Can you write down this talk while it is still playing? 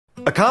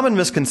A common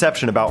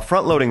misconception about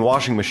front-loading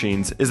washing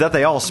machines is that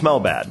they all smell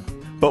bad.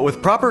 But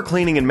with proper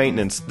cleaning and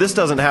maintenance, this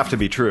doesn't have to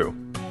be true.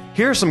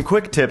 Here are some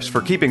quick tips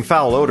for keeping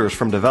foul odors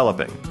from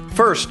developing.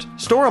 First,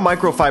 store a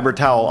microfiber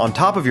towel on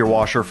top of your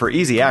washer for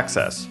easy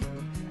access.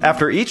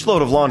 After each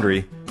load of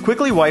laundry,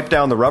 quickly wipe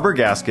down the rubber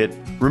gasket,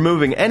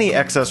 removing any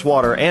excess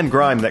water and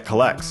grime that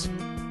collects.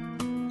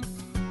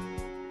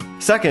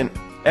 Second,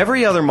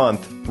 every other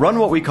month, run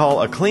what we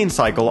call a clean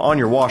cycle on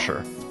your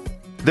washer.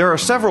 There are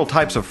several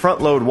types of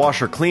front-load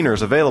washer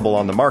cleaners available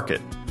on the market.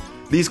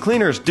 These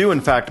cleaners do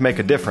in fact make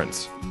a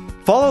difference.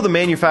 Follow the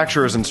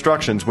manufacturer's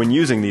instructions when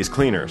using these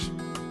cleaners.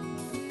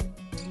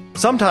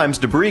 Sometimes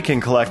debris can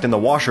collect in the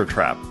washer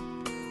trap.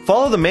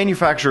 Follow the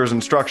manufacturer's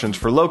instructions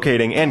for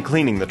locating and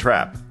cleaning the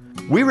trap.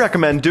 We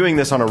recommend doing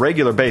this on a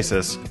regular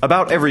basis,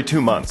 about every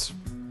 2 months.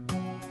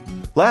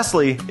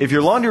 Lastly, if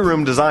your laundry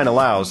room design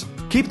allows,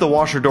 keep the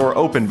washer door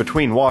open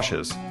between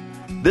washes.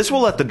 This will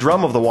let the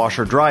drum of the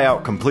washer dry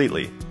out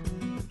completely.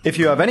 If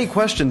you have any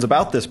questions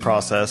about this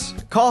process,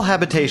 call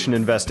Habitation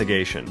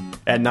Investigation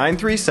at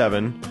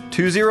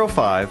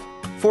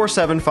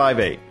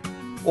 937-205-4758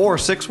 or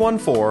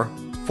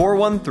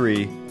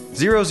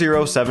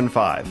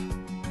 614-413-0075.